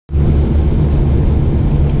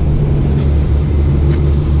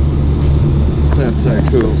So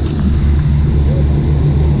cool.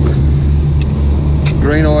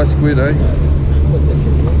 Green eye squid, eh?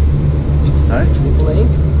 Hey?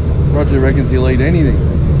 Roger reckons he'll eat anything.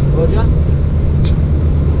 Roger?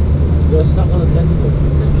 You're suck on the tentacle.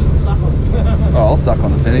 Just keep suck on it. Oh, I'll suck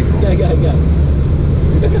on the tentacle. Go, go, go.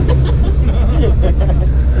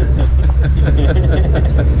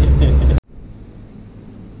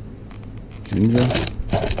 Ginger.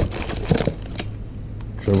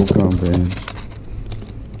 Treble comb bands.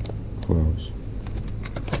 Quills.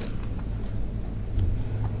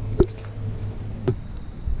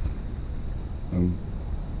 I'm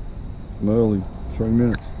early, 3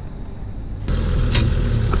 minutes.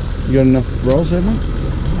 You got enough rolls there, mate?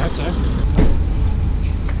 Okay.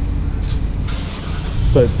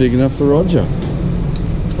 Both big enough for Roger.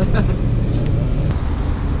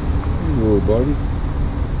 Oh, buddy.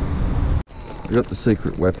 I got the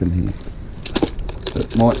secret weapon here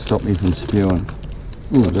that might stop me from spewing.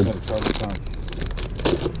 Ooh,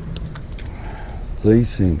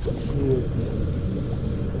 these things.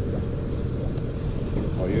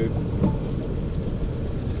 How are you?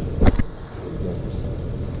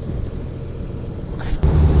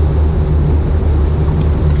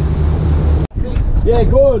 Yeah,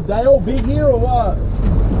 good. They all big here or what?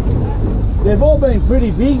 They've all been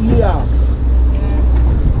pretty big here.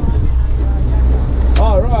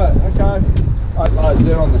 Oh, right, okay.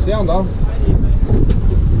 They're on the sounder.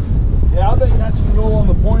 Yeah, I've been catching it all on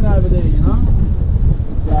the point over there, you know.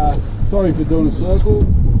 Sorry for doing a circle.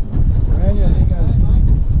 Around you, there goes.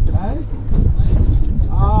 Hey?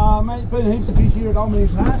 Mate, been heaps of fish here at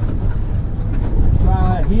Omni's Hat.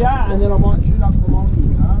 Here, and then I might shoot up the long,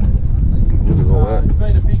 you know. It's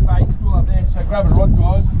been a big bait school up there, so grab a rod,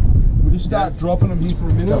 guys. We'll just start dropping them here for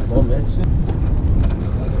a minute.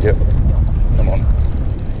 Yep. Come on.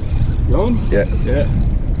 You on? Yeah. Yeah.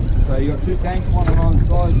 So you got 2 tanks, one on either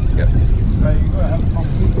side. Yep. So you've got to have a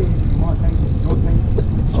competition. My tank, your tank.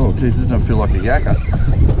 Oh, geez, this don't feel like a yakka.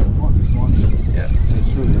 Might be one. Yeah. They're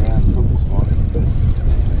screwing around. It's probably one.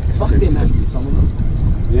 Must be massive, some of them.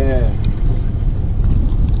 Yeah.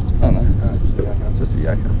 Oh no, just a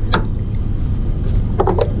yakka.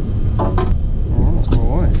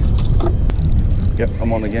 Alright. Yep,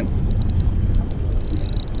 I'm on again.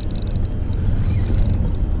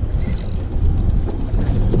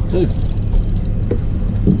 Two.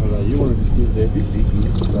 Well, you want to just use their big so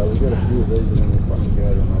we've got a few of these and then we'll fucking go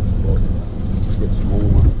to another spot. Just get small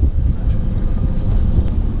ones.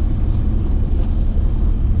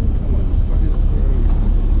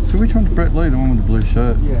 So which one's Brett Lee, the one with the blue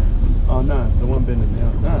shirt? Yeah. Oh no, the one bending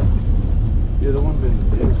now. No. Yeah, the one bending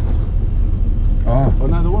there. Oh. Oh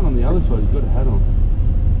no, the one on the other side, he's got a hat on.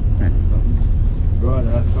 Yeah. Right,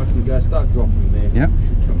 fucking go, start dropping them there. Yep.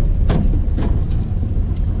 Should come up.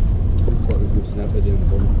 Looks like we've got snapper down the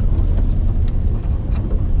bottom.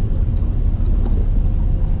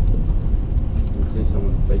 I see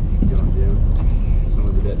someone's bait keep going down.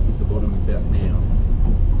 Someone's about to hit the bottom about now.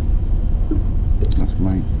 That's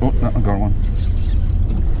me. Oh, no, I got one.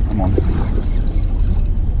 I'm on.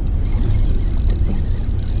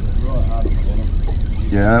 Right hard on the bottom.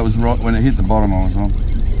 Yeah, that was right when it hit the bottom. I was on.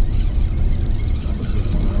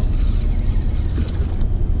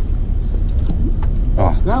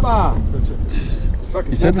 Oh, Snapper!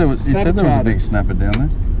 you said there was. You said there was a big snapper down there.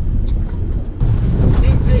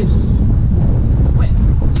 Kingfish!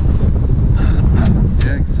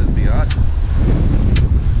 Yeah, you said the arch.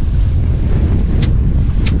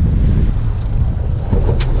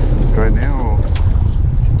 Straight now, or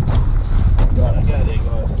Right, I go there,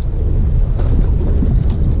 guys.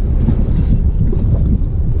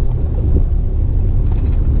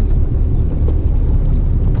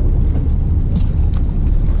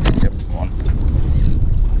 yep, on.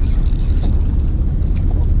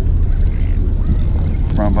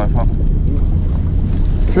 Front both up.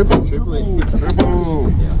 Triple. Still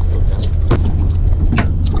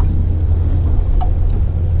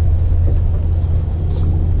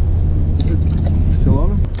on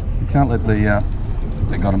them? You can't let the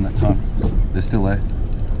they got them that time. They're still there.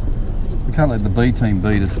 We can't let the B team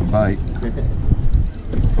beat us for bait.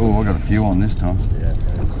 Oh, I got a few on this time.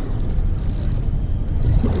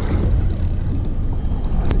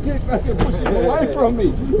 Get fucking pushing away from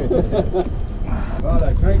me! Right,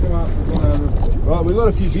 I crank them up. Right, we've got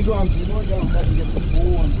a few big ones. We might go back and get some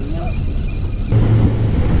small ones in that.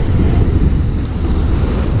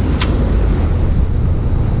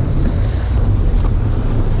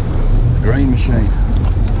 Green machine.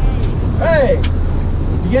 Hey!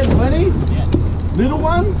 You getting plenty? Yeah. Little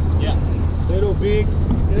ones? Yeah. Little bigs.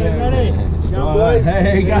 Yeah. Young boys. boys.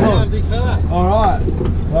 There you go. Big fella. All right.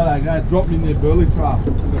 Right, go drop me in their burley trap.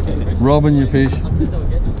 Robbing your fish. I said they were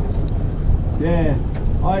getting them. Yeah.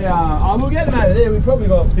 We'll get them over there. We've probably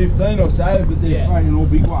got 15 or so, but they're fucking all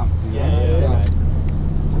big ones. Yeah.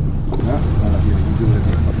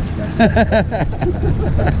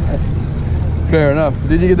 Fair enough.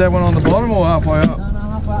 Did you get that one on the bottom or halfway up? No,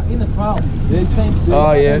 half up in the trail.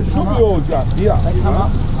 Oh yeah. Should be all just here. They come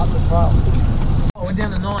up the trail. Oh, we're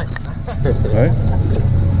down to 9. Right.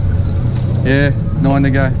 Yeah, 9 to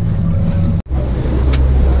go.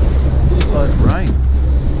 Oh, rain.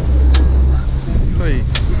 Hey.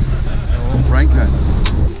 Oh, raincoat.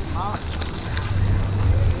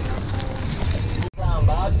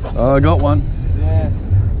 Oh, I got one. Yeah.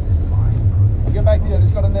 I'll get back to you. I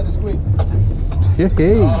just got another squid.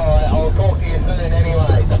 Hey. Alright, I'll talk to you soon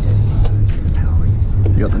anyway.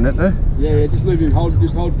 You got the net there? Yeah, just leave him. Hold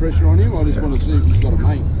pressure on him. I just want to see if he's got a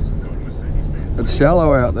mate. It's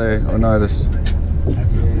shallow out there, I noticed. Yeah,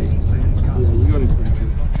 you got him.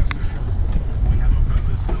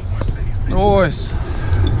 Nice.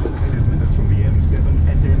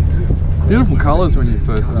 Beautiful colours when they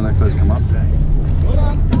first come up. Well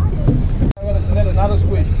done. I got to net another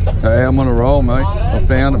squid. Hey, I'm on a roll, mate. I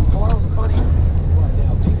found them.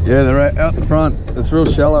 Yeah, they're out the front. It's real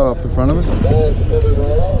shallow up in front of us.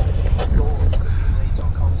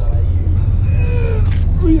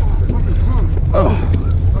 Oh.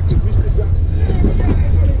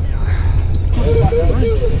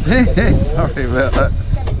 Sorry about that.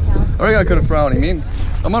 I reckon I could have thrown him in.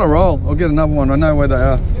 I'm on a roll. I'll get another one. I know where they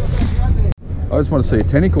are. I just want to see a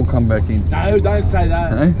tentacle come back in. No, don't say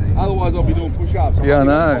that. Hey? Otherwise I'll be doing push-ups. Yeah, I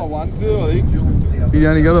know. One, two, I think. He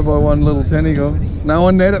only got it by one little tentacle. No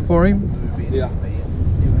one net it for him. Yeah.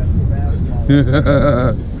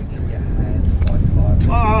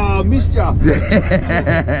 Ah, missed ya. Oh,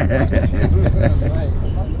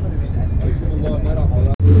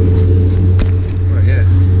 yeah.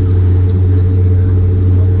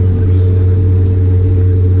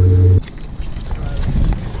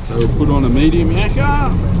 So we'll put on a medium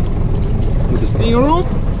yakka with a stinger hook.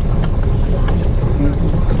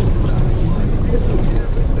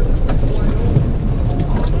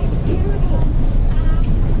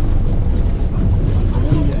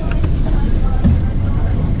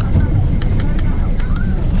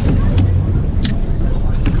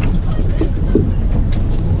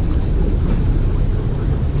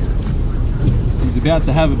 About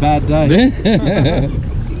to have a bad day.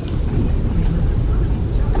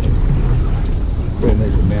 Where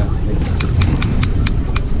needs the mount?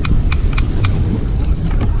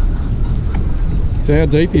 So how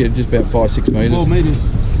deep are you? Just about 5-6 metres? 12 metres.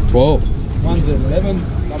 12? One's at 11,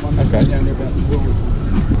 that one's Okay. down there about 12.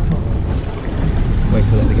 Wait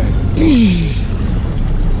for that to go.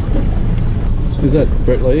 Is that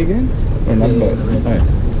Brett Lee again? Or another boat?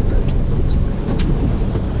 Oh.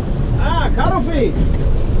 Ah, cuttlefish!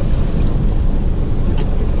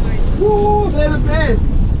 Woo, they're the best!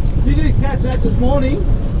 Did you just catch that this morning?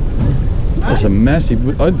 That's a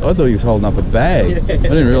massive... I thought he was holding up a bag. I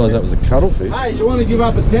didn't realise that was a cuttlefish. Hey, you want to give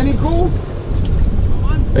up a tentacle?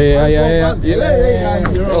 Yeah. There you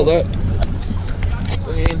go. Hold that.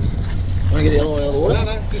 Bring it in. Want to get the other one out of the water? No,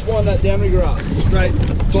 just wind that downrigger up. Straight,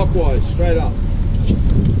 clockwise, straight up.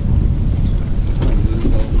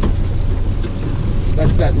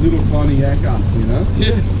 That's that little tiny yakka, you know?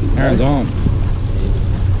 Yeah. Aaron's on.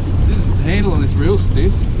 This handle on this real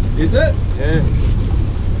stiff. Is it? Yeah. It's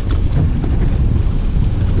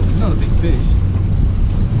not a big fish.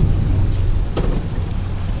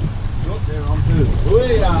 Look, they're on too.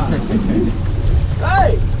 We are.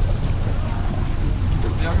 Hey! I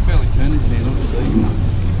can barely turn this handle to see.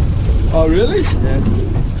 Oh, really? Yeah.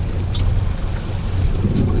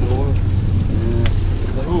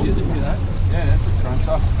 Ooh. Yeah, that's a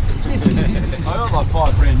cruncher. I got like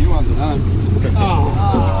 5 brand new ones at home. Oh,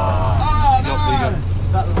 no!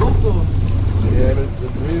 That the hook or? Yeah, but it's a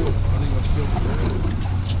real. I think I've still got it.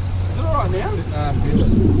 Is it alright now?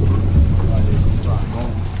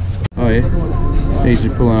 Oh yeah, easy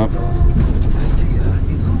to pull up.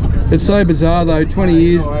 It's so bizarre though, 20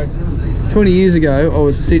 years ago I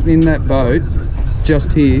was sitting in that boat,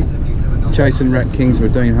 just here, chasing rat kings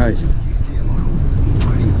with Dean Hayes.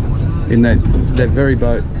 In that very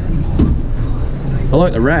boat. I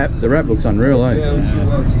like the wrap looks unreal, eh?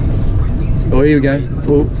 Oh, here we go.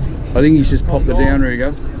 Oh, I think he's just popped the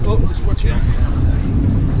downrigger. Oh, just watch out.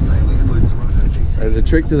 There's a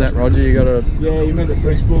trick to that, Roger. You gotta. Yeah, you meant to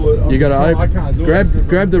fresh pull it. You gotta I can't do it.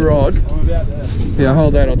 grab the rod. I'm about there. Yeah,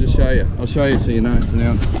 hold that. I'll just show you. I'll show you so you know.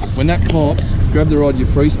 Now, when that pops, grab the rod. You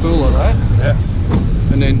free spool like that. Yeah.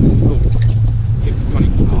 And then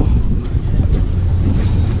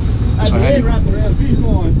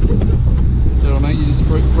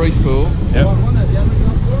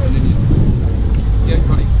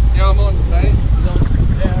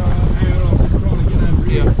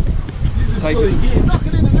Take it.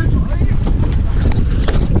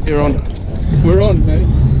 You're on. We're on, mate.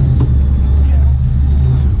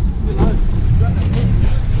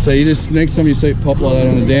 So you just, next time you see it pop like that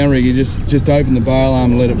on the down rig, you just open the bail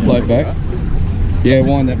arm and let it float back. Yeah,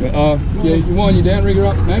 wind that back. Oh, yeah, you wind your down rigger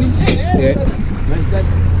up, Matty? Yeah.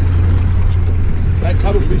 That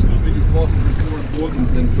cuttlefish still think his license is more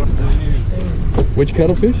important than Which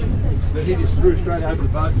cuttlefish? that he just threw straight over the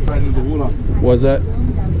boat and straight into the water. Why's that?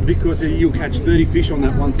 Because you'll catch 30 fish on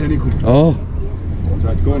that one tentacle. Oh. So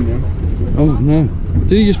it's gone now. Oh, no.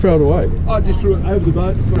 Did he just throw it away? I just threw it over the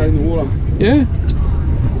boat, straight in the water. Yeah.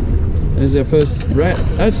 There's our first rat.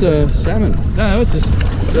 That's a salmon. No, it's a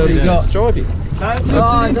stripey.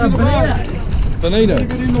 Bonito.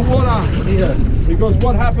 Leave it in the water. Yeah. Because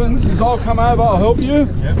what happens is I'll come over, I'll help you.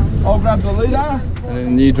 Yep. I'll grab the leader. And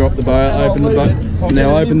then you drop the bail, open the bail.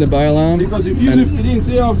 Now open the bail arm. Because if you lift it in,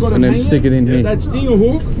 see I've got it. And then stick it in here. That stinger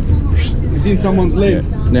hook is in someone's leg.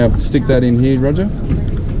 Yeah. Now stick that in here, Roger.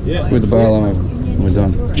 Yeah. With the bail arm open. And we're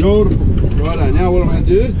done. Beautiful. Righto, now what I'm going to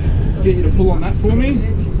do, get you to pull on that for me.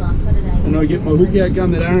 And I'll get my hook out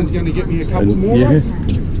gun that Aaron's going to get me a couple more. Yeah.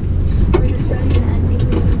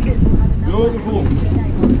 Beautiful.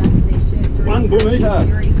 One bonito.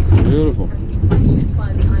 Beautiful.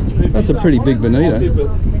 That's a pretty big bonito.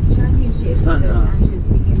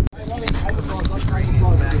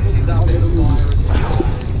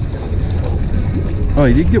 Oh,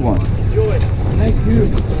 you did get one. Thank you.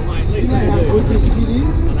 You know how good this shit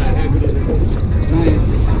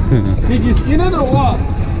is? Did you skin it or what?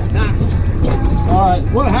 Nah. Alright,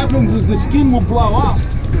 what happens is the skin will blow up.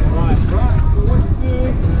 Right, so what you do,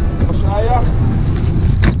 I'll show you.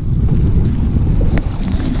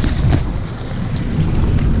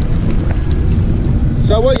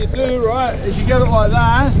 So what you do, right, is you get it like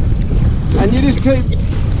that, and you just keep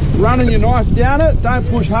running your knife down it, don't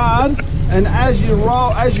push hard, and as you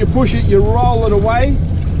push it, you roll it away.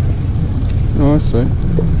 Oh, I see.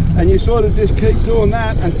 And you sort of just keep doing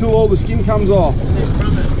that until all the skin comes off.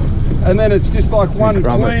 And then it's just like one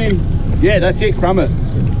clean. Yeah, that's it, crumb it.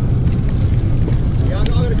 Yeah, I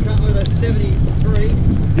got a cut with a 73.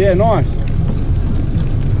 Yeah, nice.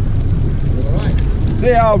 Alright. See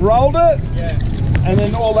how I've rolled it? Yeah. And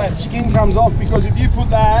then all that skin comes off, because if you put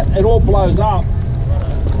that, it all blows up.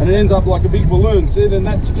 And it ends up like a big balloon. See, then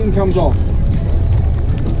that skin comes off.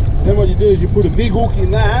 Then what you do is you put a big hook in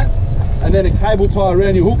that, and then a cable tie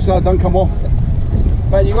around your hook so it don't come off.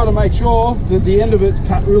 But you got to make sure that the end of it's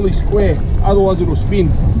cut really square, otherwise it'll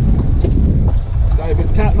spin. So if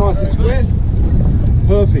it's cut nice and square,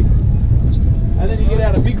 perfect. And then you get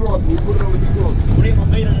out a big rod and you put it on the big rod. What do you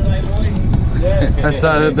want me today, boys? Yeah.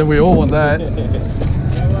 So then we all want that.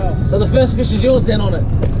 So the first fish is yours then on it.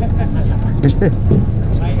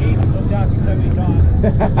 Mate, he's looked after so many times.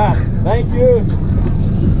 Thank you.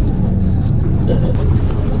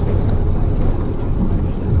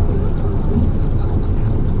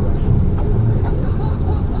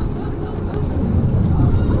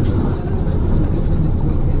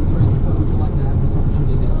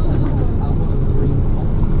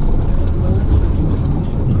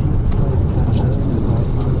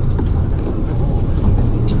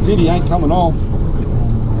 He ain't coming off.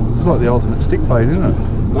 It's like the ultimate stick bait, isn't it?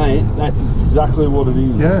 Mate, that's exactly what it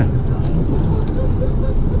is. Yeah.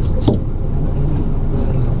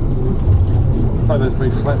 It's like those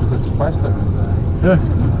big flaps, it's plastics. Yeah.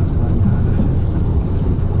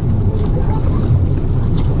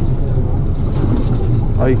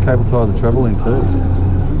 Oh, you cable tie the treble in too.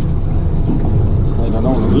 Mate, I don't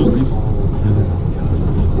want to lose this.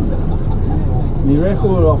 The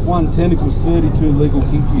record off one tentacle is 32 legal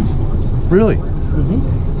kingfish. Really?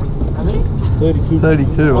 How many? 32.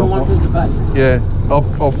 32. On one piece of bait. Yeah,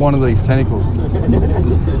 off one of these tentacles.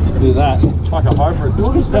 Do that. It's like a hybrid.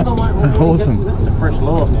 What do you spend on my Awesome. It's a fresh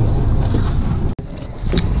lure.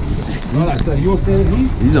 Right, so you're standing here?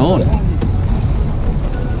 He's on.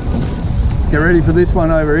 Get ready for this one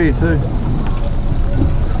over here too.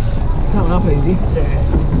 Coming up easy.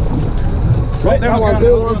 Right, that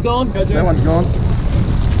One's gone. That one's gone.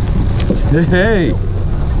 Hey,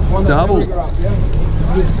 doubles.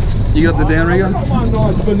 You got the downrigger? I've got one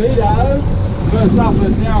nice bonito. First up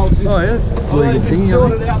and now. Oh yes, legal king.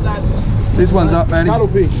 Sorted out that This one's up, Matty.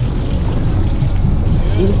 cuttlefish.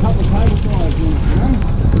 There's a couple of table ties in it,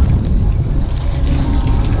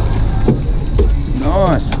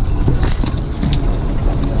 Nice.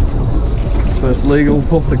 First legal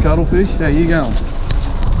off the cuttlefish. How you going?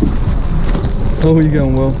 Oh, you're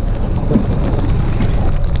going well.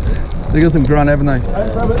 They got some grunt, haven't they? Hey,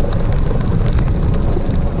 grab it.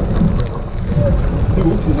 Two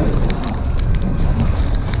hooks in there.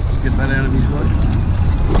 Get that out of his way.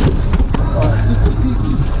 Alright, 66.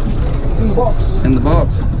 In the box. In the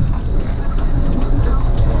box.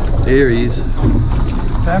 There he is.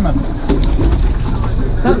 Salmon.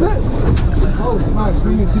 Is it? Oh, smokes,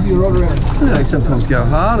 bring it to your rod around. They sometimes go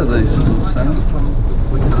harder, these salmon.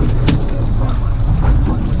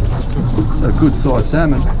 So a good sized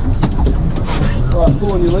salmon. Right,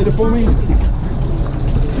 pull on your leader for me.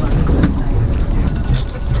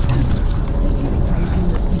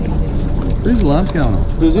 Whose alarm's going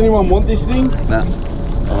on? Does anyone want this thing? Nah.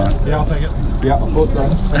 Alright. Yeah, I'll take it. Yeah, I thought so.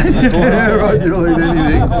 Yeah, right, you'll eat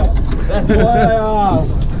anything. That's why I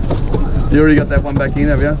asked. You already got that one back in,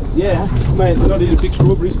 have you? Yeah, mate, not here to pick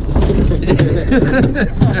strawberries.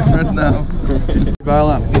 No. Bail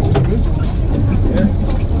up.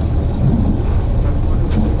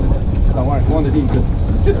 Don't worry, wanted in.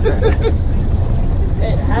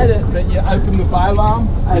 It had it, but you opened the bail arm,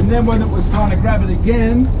 and then when it was trying to grab it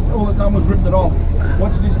again, all it done was ripped it off.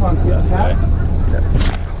 Watch this one, see the cat?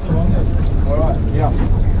 Alright, yeah.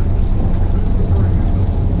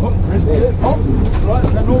 Oh, right there. Oh, right,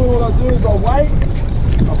 so normally what I do is I wait,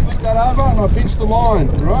 I flick that over and I pinch the line,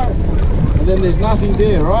 right? And then there's nothing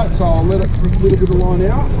there, right? So I'll let it flick a little bit of line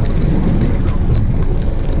out.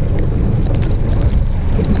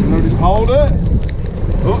 And I'll just hold it.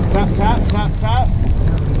 Oh, tap, tap, tap, tap.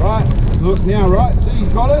 Right, look now, right? See, he's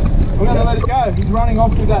got it. I'm going to let it go. He's running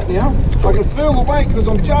off with that now. I can feel the weight because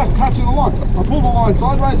I'm just touching the line. I pull the line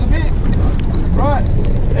sideways a bit. Right,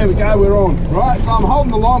 there we go, we're on. Right, so I'm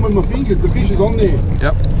holding the line with my fingers, the fish is on there.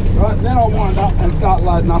 Yep. Right, then I'll wind up and start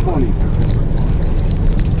loading up on him.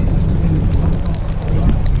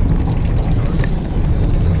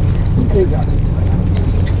 There you go.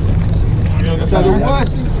 So the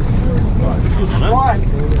worst thing, you strike.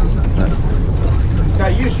 So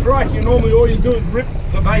you strike, you normally all you do is rip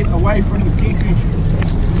the bait away from the kingfish.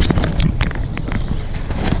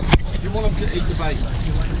 You want them to eat the bait.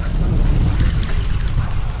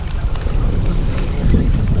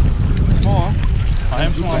 Smile. I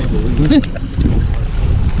am smiling.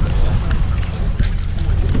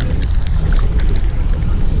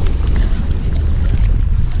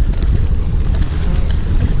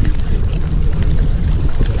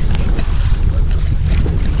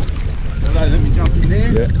 Hello, let me jump in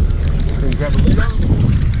there. Yeah. Then grab a leader.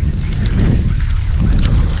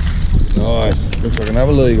 Nice. Looks like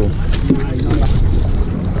another legal.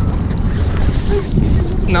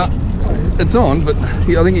 No, it's on, but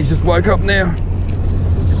I think he's just woke up now.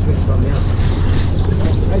 Just switched on now.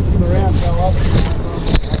 Chase him around, go up.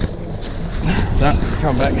 No, he's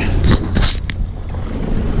come back.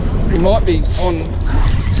 He might be on.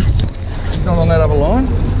 He's not on that other line.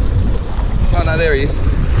 Oh no, there he is.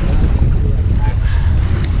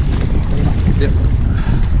 Yep.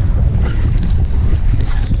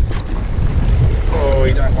 Oh,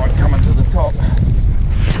 he don't like coming to the top.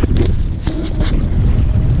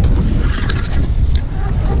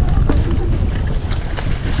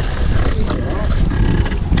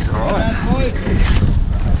 He's alright.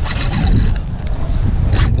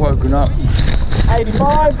 Woken up.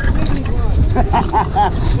 85.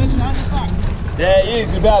 Yeah, he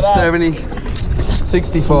is about that. 70,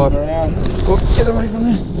 65. Around. Oh, get away from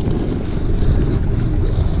there.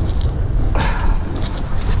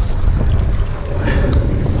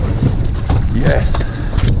 Yes.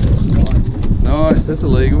 Nice, that's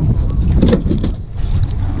illegal.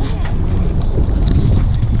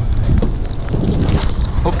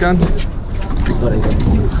 Hook gun.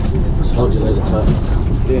 Hold your leader tight.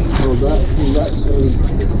 Yeah, pull that, so.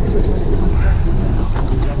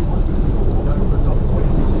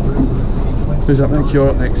 Who's up next? You're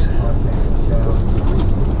up next.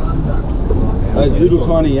 Those little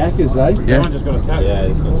tiny yakkers, eh? Yeah. Just got a tap. Yeah,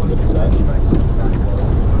 he's got to that.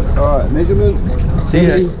 Alright, measurement.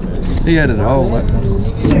 He had it all. But...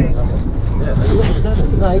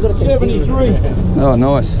 No, you got to 73. Oh,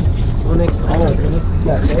 nice. next.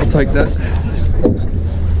 I'll take that.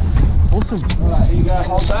 Awesome. Alright, here you go,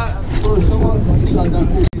 hold that. For someone, this one don't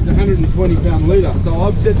pull. It's a 120 pound leader, so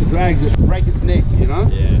I've set the drag just to break its neck, you know?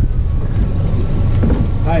 Yeah.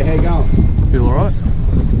 Hey, how you going? Feel alright?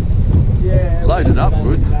 Yeah. Loaded up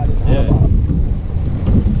good. Yeah.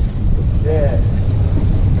 Yeah.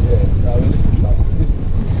 So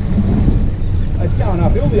it's going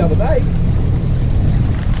uphill the other day.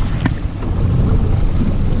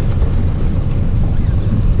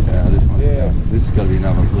 Yeah, this one's going. This has got to be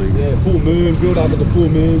another blue. Yeah, full moon, build up at the full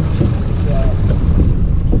moon.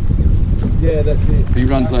 Yeah, that's it. If he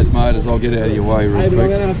runs those motors, I'll get out of your way real Hey, but I'm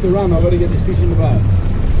quick. going to have to run. I've got to get this fish in the boat.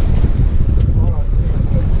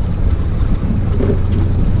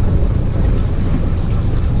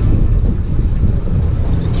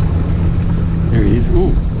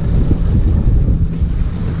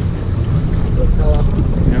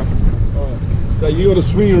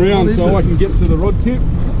 swing around What is so it? I can get to the rod tip.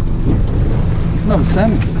 It's not a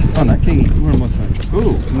salmon. Oh no, kingy. What am I saying?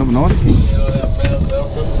 Oh, another nice king.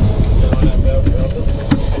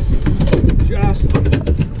 Just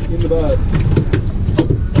in the boat.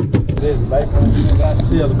 There's the bait ball.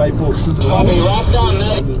 See how the bait ball stood the Copy, Raptor,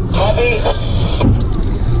 mate. Copy.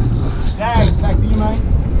 Dag, back to you, mate.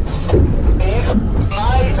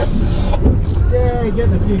 Mate. Yeah,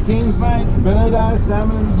 getting a few kings, mate. Bonito,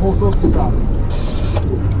 salmon, all sorts of stuff.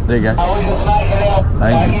 There you go. I want to take it out.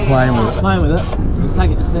 Ainsley's playing with it. Playing with it. We'll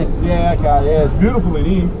take it to sec. Yeah, okay, yeah, it's beautiful in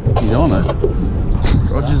here. He's on it.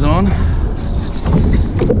 Roger's on.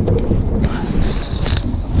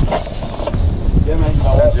 Yeah, mate.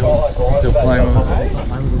 That's yours. Still playing with it.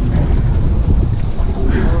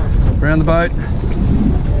 Round the boat.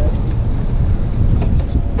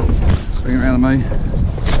 Bring it round to me.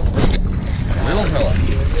 Little fella.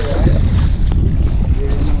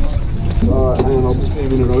 Alright, hang on, I'll just be a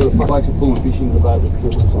minute. I've got a place of pulling fish into the boat with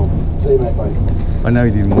triplets on. See you, mate, mate. I know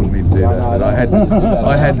he didn't want me to do that, but I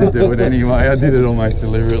had to do it anyway. I did it almost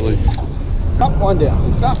deliberately. Up, one down.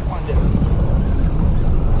 Up, one down.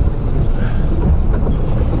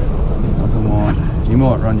 I don't mind. He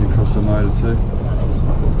might run you across the motor too.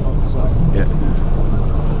 Yeah.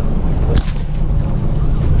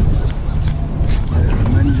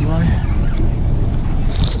 Man's way.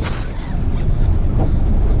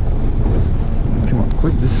 Come on,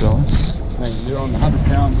 quick this fella. Hey, you're on the 100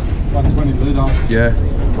 pound, 120 litre. Yeah.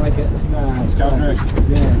 Break it. Nah, it's going direct.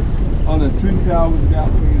 Yeah. On a twin power with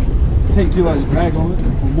about 10 kilos of drag on it,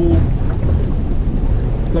 or more.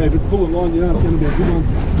 So if it's full of line, you know it's going to be a good one.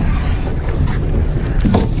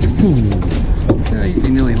 Yeah, he'd be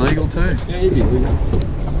nearly legal too. Yeah, you'd be legal.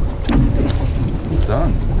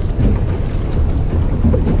 Done.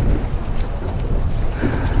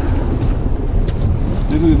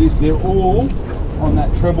 See, look at this, they're all on that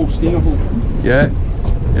treble stinger hook. Yeah.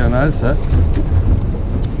 Yeah, I noticed that.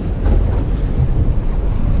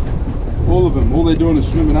 All of them, all they're doing is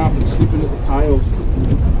swimming up and slipping at the tails.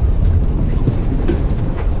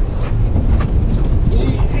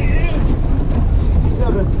 Yeah.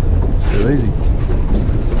 67. Too easy.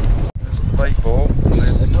 There's the bait ball, and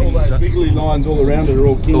there's the And all kings. those wiggly lines all around it are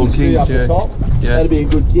all kings. All See kings, up yeah. the top? Yeah. That'd be a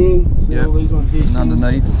good king. See Yeah. all these ones here? And kings.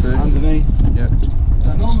 underneath too. Underneath. Yeah. So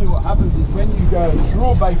normally what happens is when you go through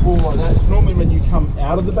a bait ball like that, it's normally when you come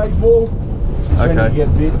out of the bait ball, when Okay. you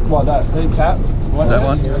get bit like that. See, tap. Like That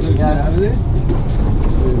one? Yeah, you out of there.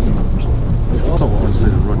 I want to see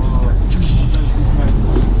the rod just go.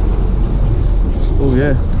 Oh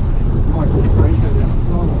yeah.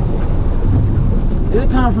 Is it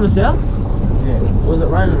coming from the south? Yeah. Or is it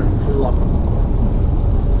raining from like...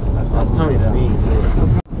 That's coming from me.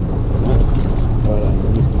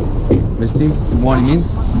 Missed him. Wind him in.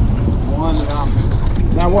 Wind it up.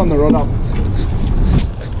 Now wind the rod up.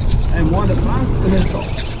 And wind it fast and then stop.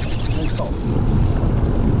 And then stop.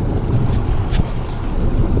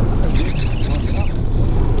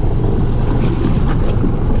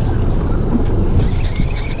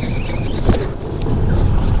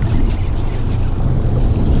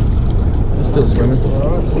 Still swimming.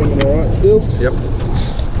 Alright, swimming alright still. Yep.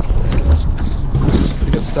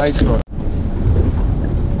 You got stage fright.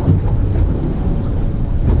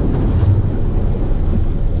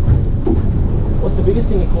 What's the biggest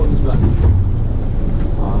thing you caught in this boat?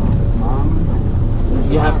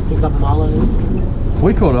 You have picked up marlin in this?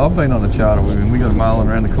 We caught it. I've been on a charter with him. We got a marlin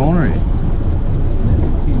around the corner here.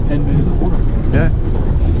 10 metres of water. Yeah.